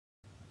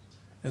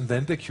and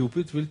then the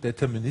qubit will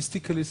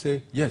deterministically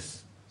say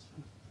yes.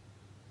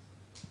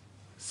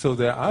 So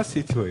there are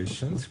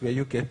situations where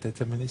you get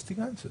deterministic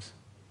answers.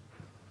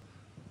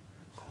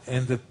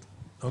 And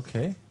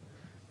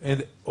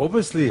and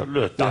obviously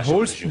the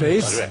whole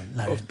space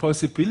of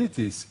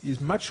possibilities is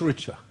much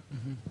richer.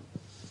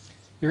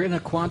 You're in a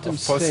quantum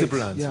state.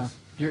 Possible answers. Yeah,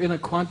 you're in a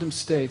quantum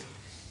state.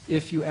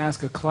 If you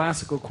ask a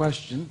classical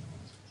question,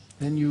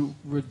 then you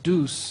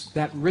reduce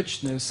that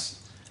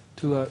richness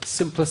to a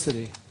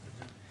simplicity.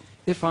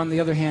 If, on the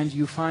other hand,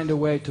 you find a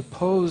way to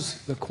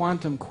pose the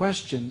quantum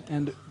question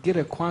and get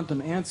a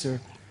quantum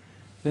answer,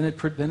 then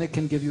it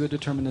can give you a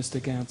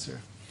deterministic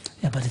answer.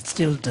 Yeah, but it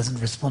still doesn't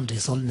respond to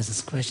His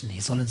Holiness's question.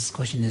 His Holiness's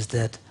question is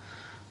that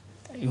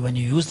when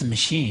you use the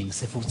machine,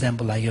 say for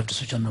example, like you have to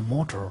switch on the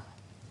motor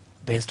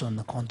based on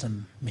the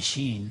quantum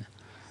machine,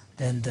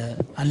 then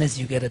unless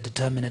you get a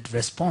determinate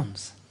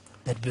response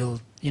that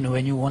will,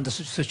 when you want to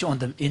switch on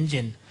the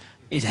engine,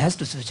 it has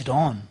to switch it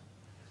on.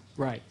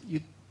 Right.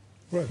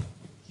 Right.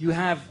 You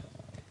have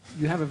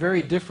a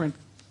very different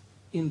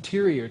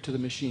interior to the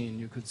machine,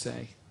 you could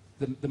say.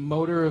 The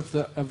motor of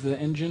the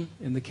engine,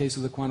 in the case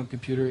of the quantum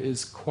computer,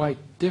 is quite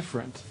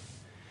different.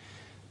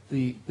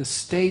 The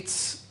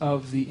states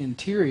of the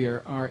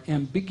interior are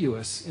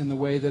ambiguous in the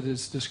way that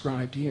is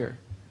described here.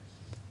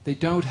 They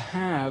don't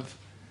have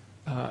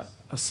a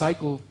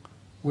cycle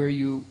where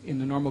in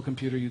the normal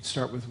computer, you'd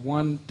start with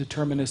one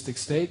deterministic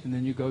state, and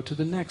then you go to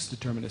the next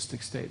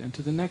deterministic state, and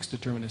to the next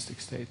deterministic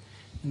state.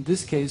 In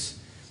this case,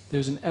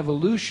 there's an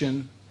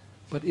evolution,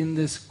 but in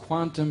this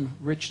quantum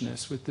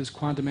richness, with this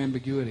quantum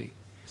ambiguity.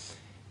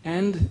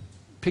 And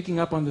picking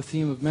up on the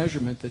theme of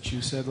measurement that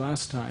you said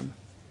last time,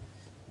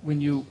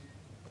 when you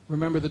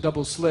remember the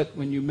double slit,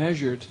 when you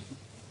measured,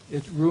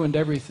 it ruined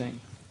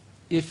everything.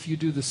 If you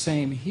do the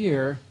same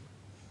here,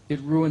 it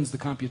ruins the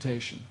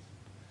computation.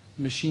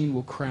 The machine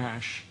will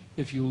crash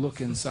if you look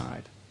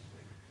inside,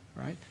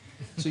 right?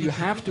 So you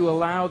have to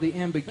allow the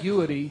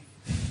ambiguity.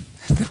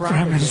 The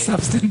primary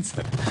substance.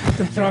 The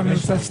primary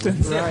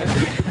substance. Right.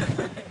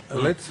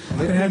 Let's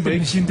make...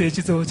 machine the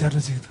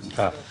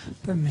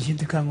machine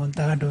to come on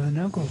that door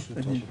and go.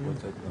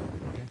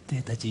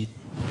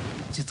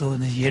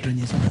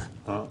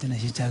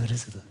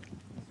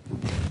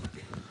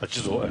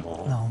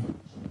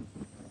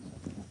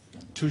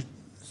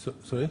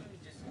 Sorry?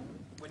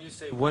 When you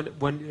say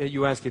when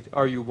you ask it,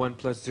 are you 1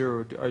 plus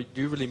 0, do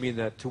you really mean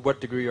that? To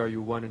what degree are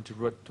you 1 and to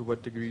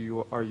what degree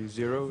are you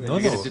 0? And you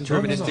get a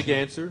deterministic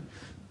answer?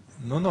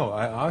 No,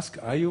 I ask,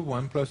 are you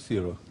 1 plus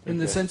 0? In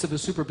the sense of a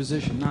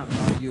superposition, not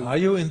are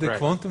you in the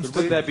quantum but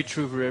state? would that be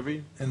true for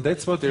every? And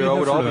that's what we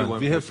have learned.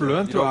 We have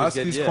learned to ask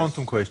these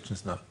quantum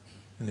questions now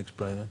in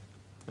experiment.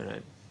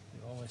 Right.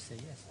 You always say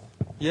yes.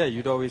 Huh? Yeah,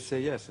 you'd always say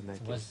yes in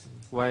that case.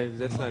 Why?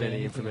 That's not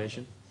any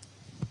information.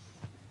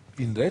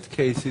 In that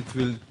case, it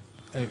will,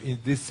 in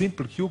this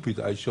simple qubit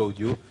I showed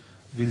you,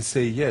 will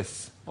say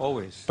yes.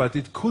 Always. But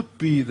it could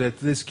be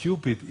that this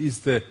qubit is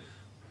the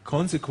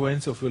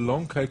consequence of a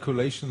long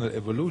calculational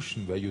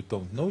evolution where you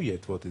don't know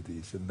yet what it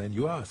is, and then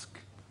you ask.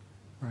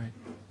 Right.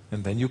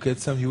 And then you get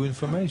some new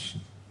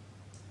information.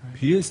 Right.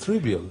 Here it's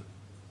trivial.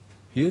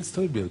 Here it's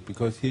trivial,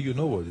 because here you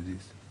know what it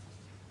is.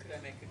 Could I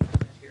make a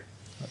comment here?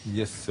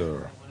 Yes,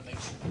 sir.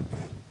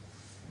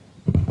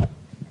 I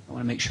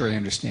want to make sure I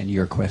understand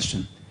your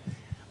question.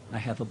 I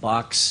have a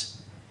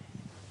box,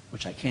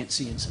 which I can't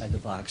see inside the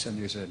box, and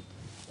there's a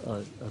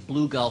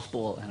blue golf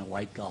ball and a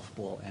white golf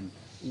ball, and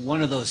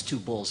one of those two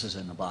balls is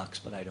in the box,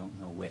 but I don't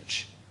know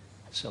which.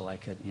 So I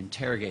could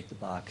interrogate the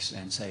box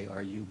and say,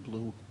 are you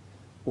blue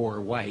or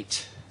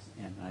white?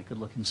 And I could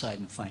look inside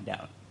and find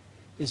out.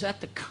 Is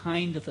that the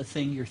kind of a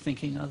thing you're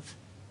thinking of?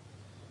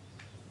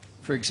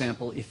 For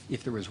example,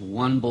 if there was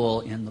one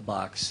ball in the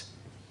box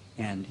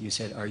and you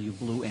said, are you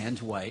blue and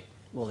white?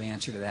 Well, the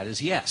answer to that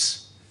is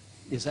yes.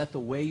 Is that the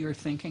way you're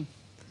thinking?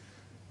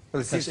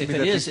 Well, Because if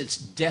it is, it's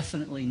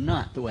definitely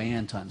not the way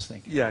Anton's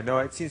thinking. Yeah, no,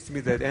 it seems to me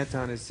that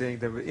Anton is saying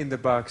that in the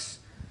box,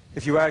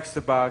 if you ask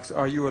the box,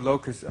 are you a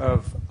locus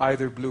of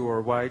either blue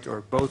or white, or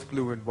both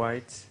blue and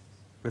white,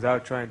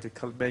 without trying to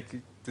make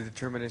the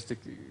deterministic,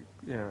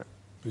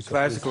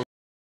 classical...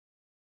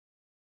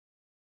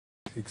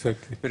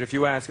 Exactly. But if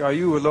you ask, are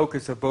you a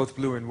locus of both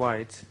blue and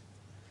white,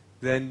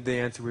 then the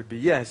answer would be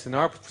yes. And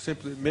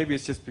maybe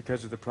it's just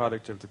because of the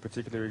product of the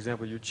particular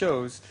example you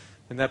chose.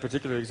 In that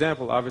particular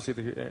example, obviously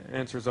the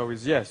answer is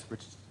always yes, which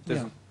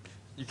doesn't.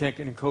 You can't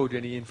encode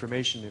any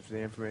information if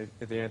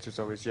the answer is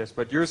always yes.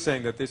 But you're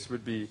saying that this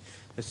would be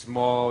a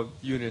small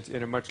unit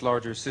in a much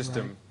larger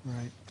system.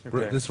 Right.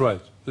 Okay. That's right.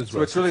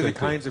 So it's really the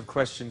kinds of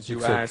questions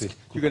you ask.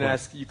 You can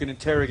ask. You can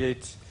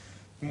interrogate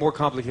more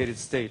complicated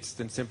states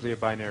than simply a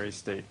binary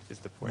state. Is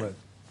the point? Right.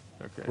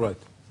 Okay. Right.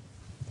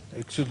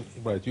 Actually,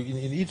 right.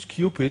 In each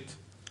qubit,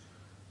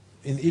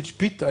 in each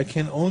bit, I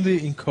can only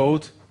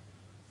encode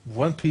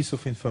one piece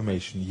of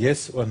information,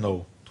 yes or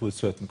no, to a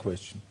certain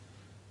question.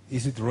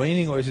 Is it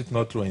raining or is it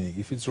not raining?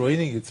 If it's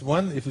raining, it's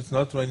 1. If it's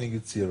not raining,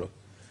 it's 0.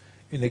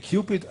 In a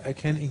qubit, I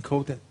can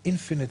encode an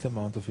infinite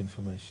amount of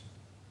information.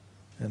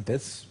 And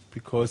that's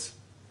because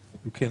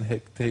You can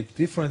take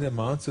different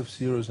amounts of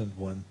zeros and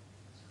one,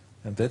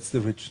 and that's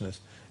the richness.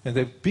 And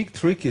the big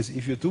trick is,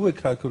 if you do a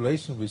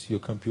calculation with your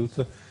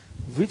computer,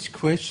 which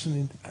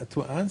question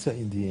to answer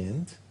in the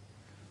end,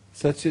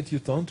 such that you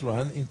don't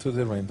run into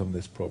the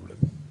randomness problem.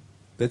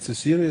 That's a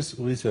serious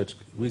research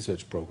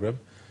program,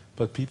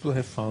 but people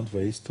have found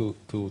ways to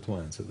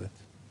answer that.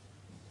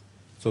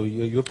 So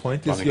your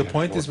point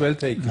is well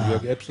taken. You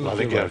are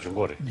absolutely right.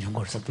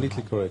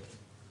 Completely correct.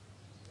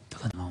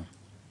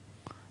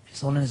 His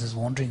Holiness is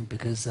wondering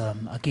because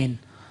again,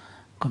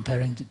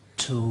 comparing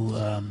to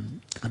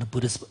kind of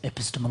Buddhist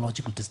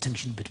epistemological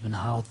distinction between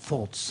how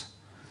thoughts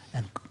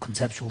and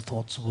conceptual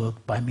thoughts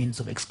work by means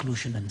of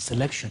exclusion and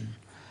selection,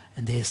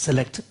 and they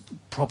select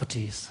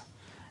properties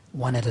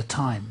one at a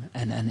time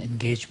and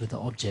engage with the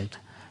object,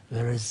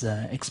 whereas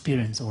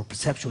experience or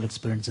perceptual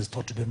experience is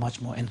thought to be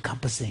much more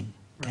encompassing,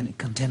 can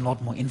contain a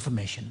lot more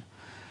information.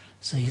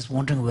 So he's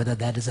wondering whether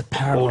that is a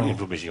parallel. All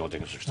information.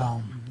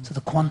 So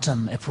the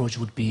quantum approach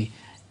would be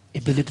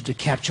ability to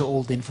capture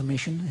all the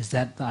information. Is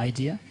that the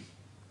idea?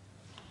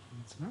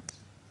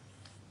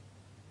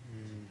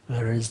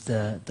 Whereas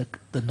the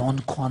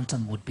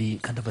non-quantum would be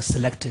kind of a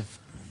selective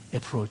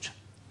approach.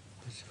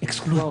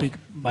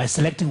 By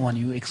selecting one,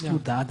 you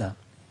exclude the other.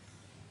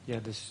 Yeah,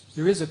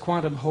 there is a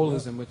quantum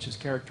holism which is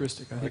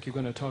characteristic. I think you're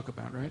going to talk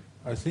about, right?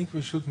 I think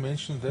we should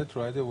mention that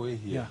right away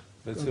here. Yeah.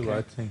 That's the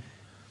right thing.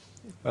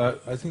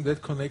 I think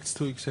that connects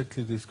to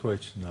exactly this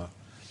question now.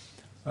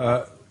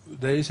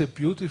 There is a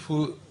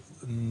beautiful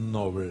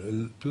novel,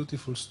 a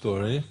beautiful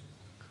story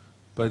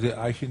by the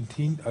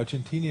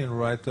Argentinian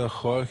writer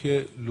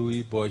Jorge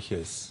Luis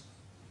Borges.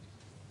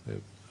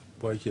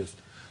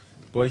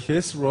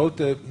 Borges wrote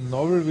a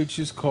novel which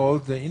is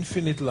called The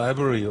Infinite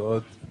Library,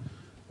 or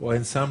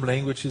in some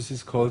languages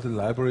is called the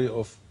Library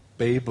of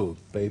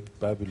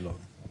Babylon.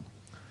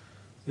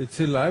 It's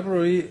a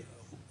library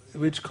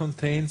which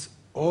contains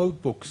all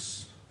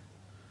books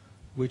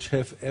which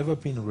have ever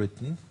been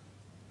written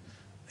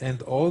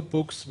and all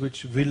books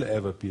which will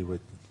ever be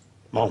written.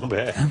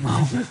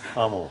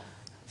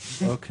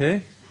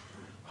 Okay?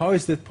 How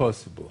is that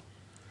possible?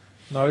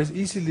 Now it's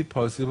easily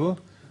possible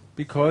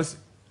because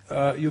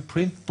you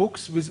print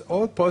books with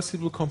all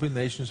possible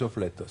combinations of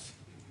letters.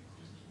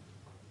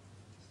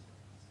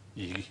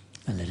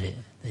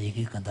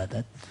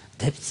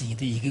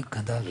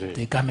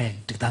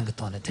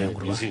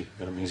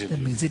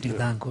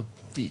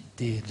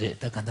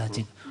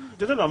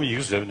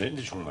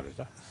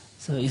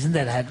 So isn't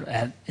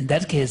that in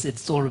that case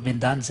it's already been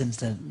done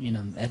since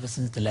ever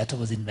since the letter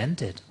was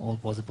invented? All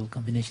possible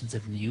combinations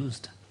have been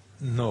used.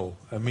 No,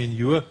 I mean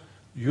your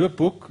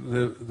book,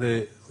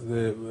 the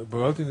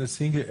world in a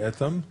single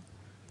atom,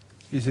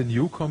 is a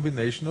new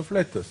combination of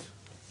letters,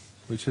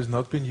 which has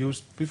not been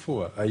used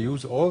before. I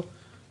use all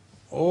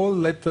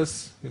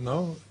letters,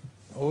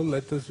 all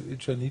letters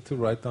which I need to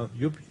write down.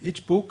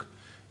 Each book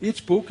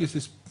is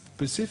a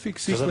specific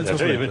sequence of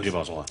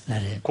letters.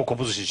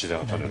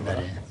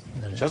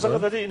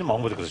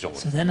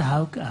 So then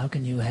how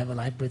can you have a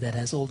library that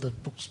has all the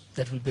books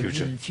that will be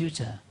written in the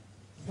future?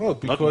 Well,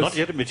 because not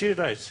yet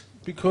materialized.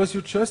 Because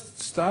you just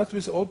start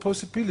with all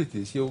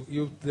possibilities.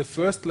 The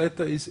first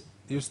letter is,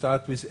 you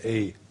start with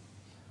A.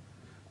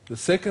 The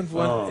second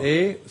one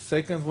A,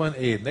 second one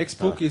A. Next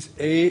book is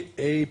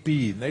A,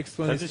 B. Next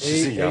one is A,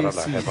 C, and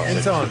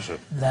so on.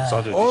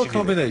 All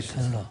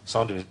combinations.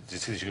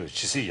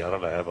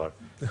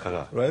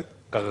 Right?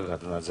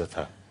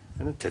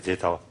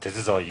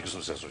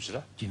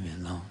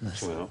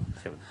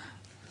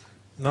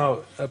 Now,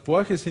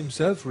 Borges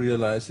himself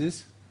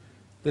realizes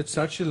that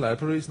such a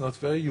library is not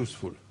very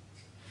useful.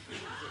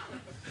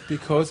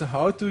 Because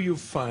how do you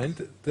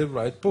find the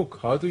right book?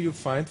 How do you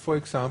find, for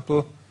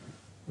example,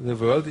 the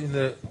world in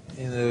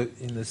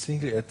a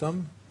single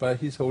atom by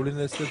His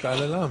Holiness the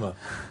Dalai Lama?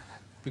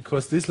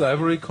 Because this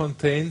library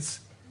contains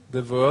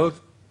the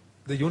world,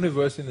 the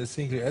universe in a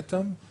single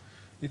atom.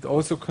 It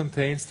also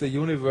contains the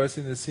universe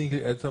in a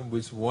single atom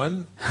with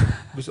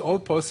all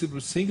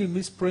possible single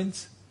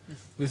misprints,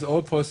 with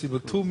all possible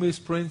 2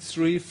 misprints,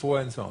 3,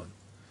 4, and so on.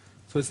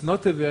 So it's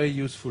not a very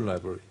useful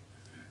library.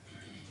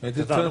 And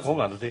it turns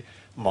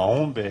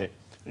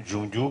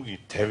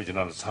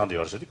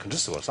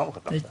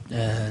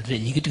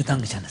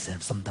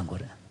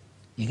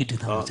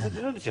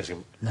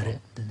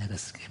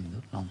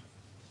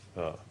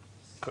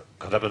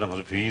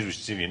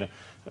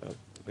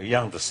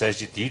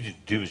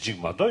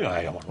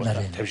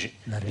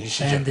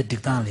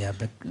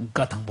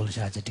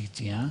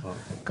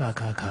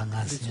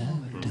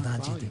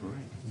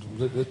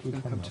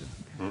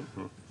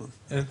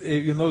And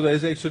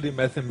there's actually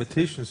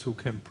mathematicians who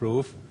can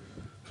prove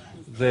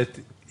that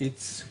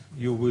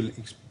you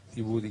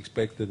would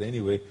expect that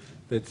anyway,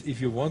 that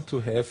if you want to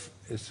have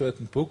a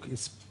certain book,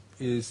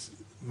 it's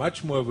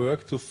much more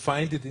work to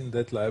find it in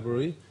that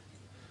library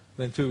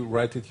than to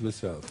write it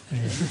yourself.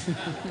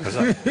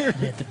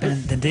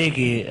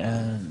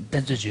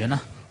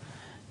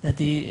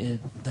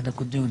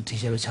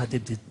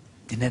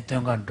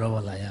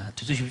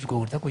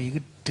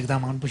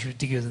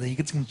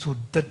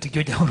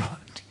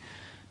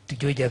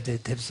 Did you have the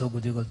tape so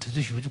good? You go to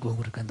the shoot, go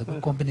work and the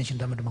combination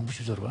damage among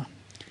Shuzorva.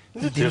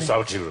 This is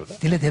how to do.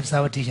 Till it have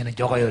our teaching and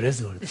Joga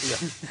result.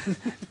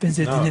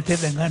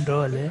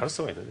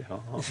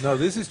 Now,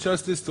 this is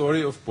just the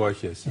story of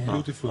Borges, a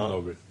beautiful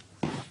novel.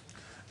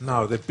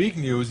 Now, the big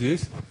news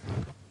is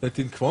that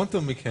in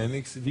quantum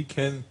mechanics we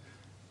can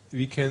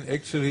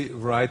actually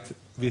write.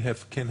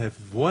 Can have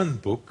one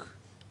book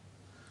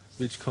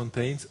which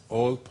contains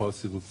all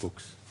possible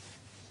books.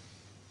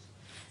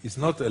 It's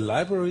not a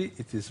library,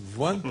 it is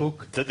one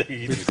book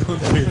which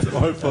contains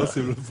all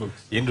possible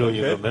books.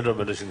 인도인가 맨날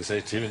만드시는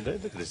게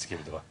재밌는데 그래서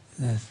기분도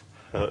Yes.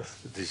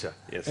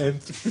 Yes.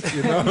 And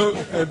you know,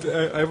 and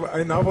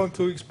I now want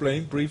to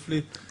explain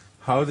briefly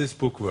how this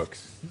book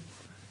works.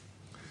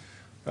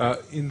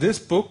 In this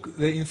book,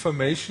 the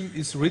information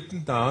is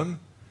written down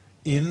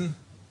in,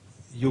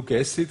 you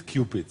guess it,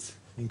 qubits,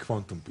 in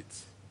quantum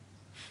bits.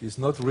 It's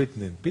not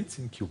written in bits,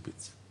 in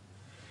qubits.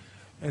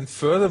 And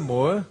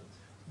furthermore,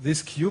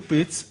 these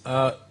qubits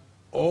are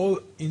all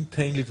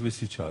entangled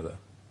with each other.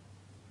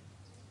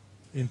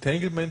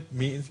 Entanglement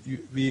means,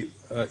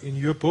 in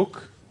your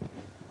book,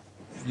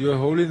 Your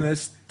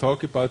Holiness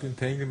talk about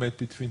entanglement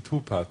between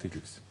two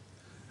particles.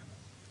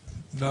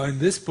 Now in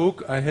this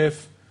book I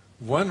have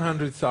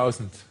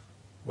 100,000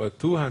 or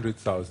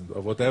 200,000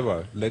 or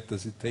whatever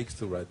letters it takes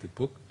to write the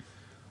book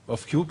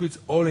of qubits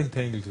all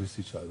entangled with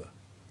each other.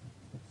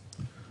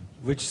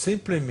 Which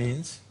simply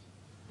means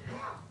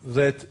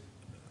that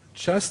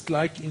just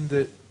like in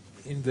the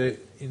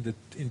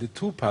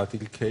two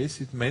particle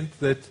case, it meant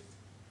that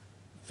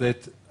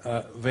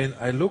when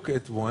I look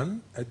at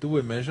one, I do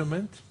a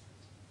measurement,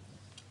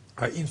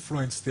 I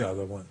influence the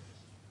other one.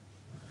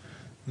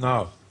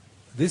 Now,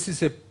 this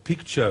is a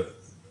picture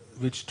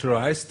which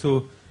tries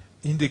to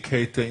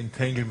indicate the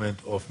entanglement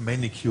of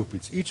many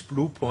qubits. Each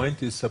blue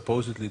point is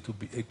supposedly to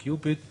be a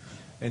qubit,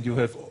 and you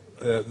have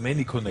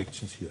many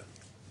connections here.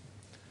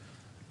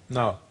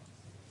 Now,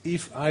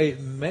 if I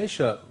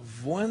measure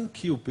one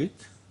qubit,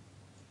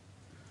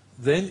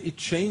 then it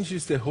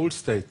changes the whole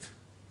state.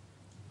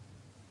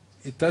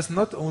 It does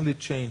not only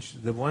change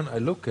the one I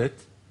look at,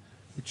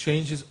 it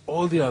changes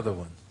all the other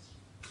ones.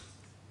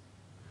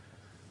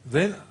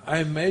 Then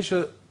I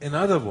measure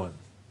another one,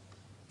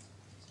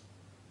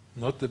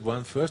 not the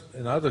one first,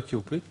 another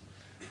qubit,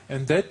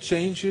 and that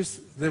changes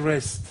the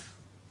rest.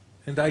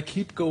 And I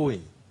keep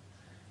going.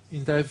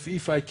 And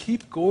if I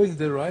keep going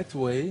the right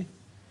way,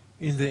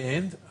 in the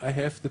end, I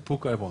have the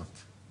book I want.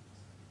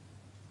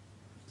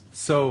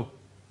 So,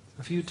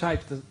 if you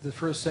type the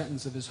first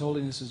sentence of His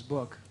Holiness's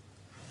book,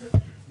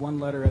 one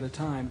letter at a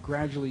time,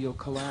 gradually you'll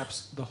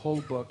collapse the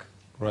whole book.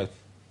 Right.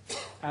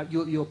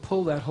 You'll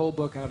pull that whole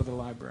book out of the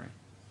library.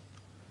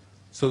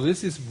 So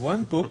this is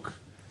one book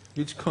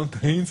which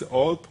contains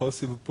all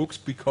possible books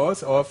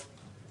because of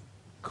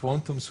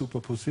quantum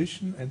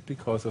superposition and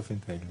because of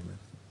entanglement.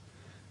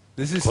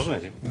 This is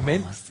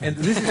meant, and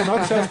this is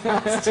not just.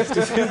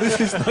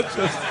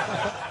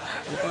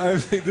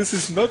 This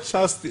is not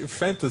just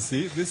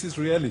fantasy. This is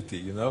reality.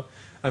 You know,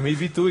 I mean,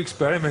 we do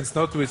experiments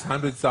not with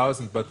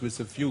 100,000, but with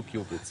a few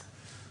qubits.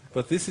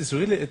 But this is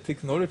really a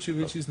technology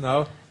which is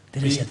now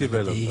being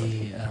developed.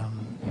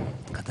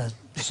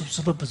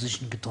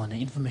 Superposition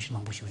information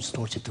which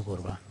stores it to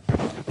go.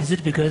 Is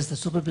it because the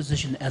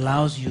superposition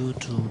allows you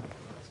to?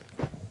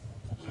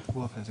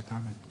 Wolf has a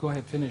comment. Go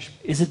ahead, finish.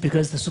 Is it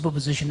because the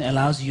superposition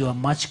allows you a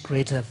much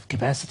greater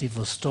capacity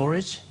for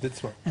storage?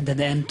 That's right. And then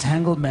the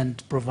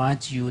entanglement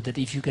provides you that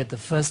if you get the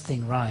first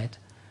thing right,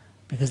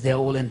 because they are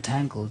all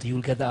entangled, you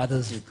will get the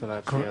others. You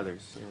collapse the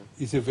others.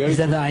 Yeah. Is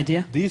that the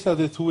idea? These are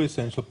the two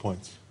essential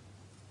points.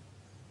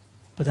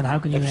 But then how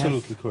can you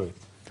Absolutely correct.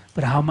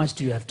 But how much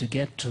do you have to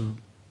get to,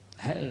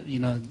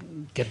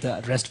 get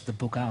the rest of the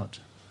book out?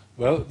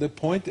 Well, the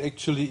point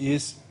actually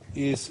is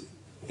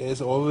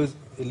as always,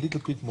 a little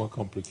bit more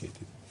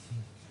complicated.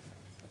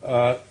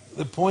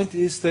 The point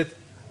is that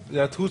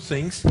there are two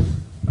things.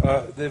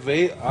 The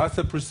way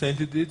Arthur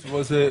presented it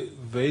was a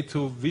way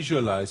to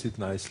visualize it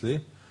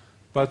nicely.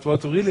 But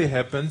what really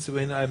happens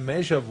when I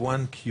measure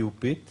one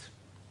qubit,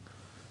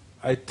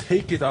 I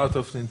take it out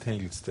of the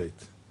entangled state.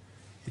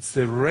 It's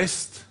the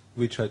rest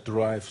which I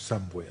drive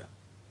somewhere.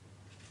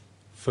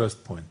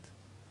 First point.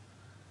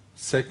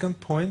 Second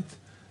point,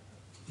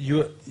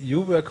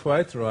 you were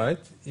quite right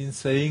in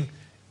saying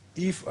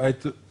if I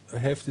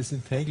have this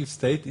entangled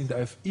state and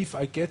if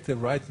I get the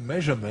right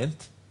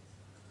measurement,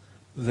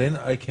 then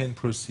I can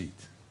proceed.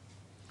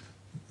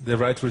 The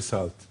right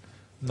result.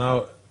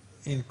 Now,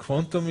 in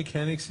quantum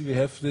mechanics, we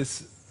have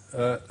this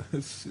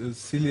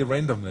silly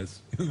randomness,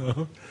 you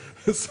know.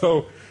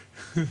 So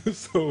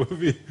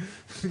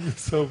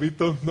we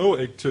don't know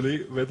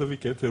actually whether we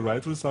get the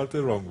right result or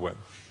the wrong one.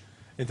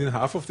 And in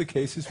half of the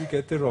cases, we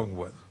get the wrong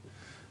one.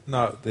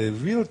 Now, the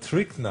real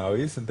trick now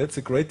is, and that's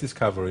a great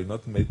discovery,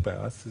 not made by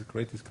us, it's a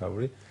great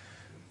discovery,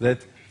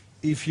 that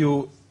if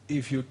you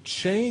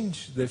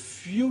change the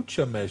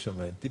future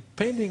measurement,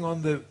 depending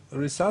on the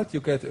result you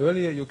get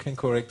earlier, you can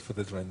correct for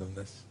that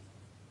randomness.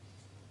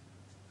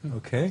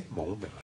 Okay?